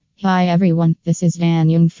Hi everyone, this is Dan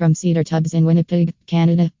Young from Cedar Tubs in Winnipeg,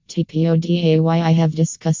 Canada. TPODAY. I have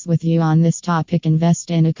discussed with you on this topic: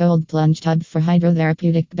 invest in a cold plunge tub for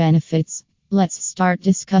hydrotherapeutic benefits. Let's start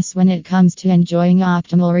discuss. When it comes to enjoying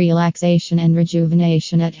optimal relaxation and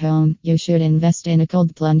rejuvenation at home, you should invest in a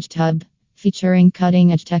cold plunge tub. Featuring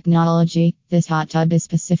cutting-edge technology, this hot tub is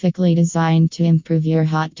specifically designed to improve your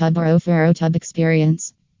hot tub or overall tub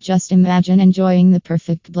experience. Just imagine enjoying the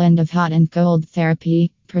perfect blend of hot and cold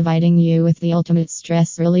therapy, providing you with the ultimate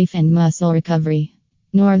stress relief and muscle recovery.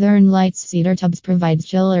 Northern Lights Cedar Tubs provides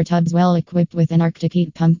chiller tubs well equipped with an Arctic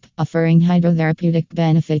heat pump, offering hydrotherapeutic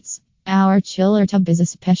benefits. Our chiller tub is a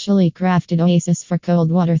specially crafted oasis for cold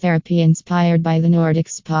water therapy inspired by the Nordic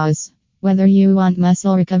spas. Whether you want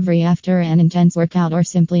muscle recovery after an intense workout or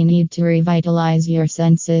simply need to revitalize your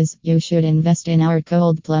senses, you should invest in our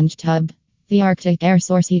cold plunge tub. The Arctic air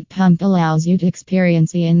source heat pump allows you to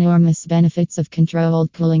experience the enormous benefits of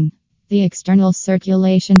controlled cooling. The external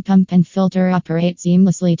circulation pump and filter operate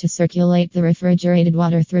seamlessly to circulate the refrigerated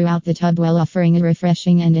water throughout the tub while offering a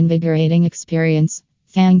refreshing and invigorating experience.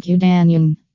 Thank you, Dan Young.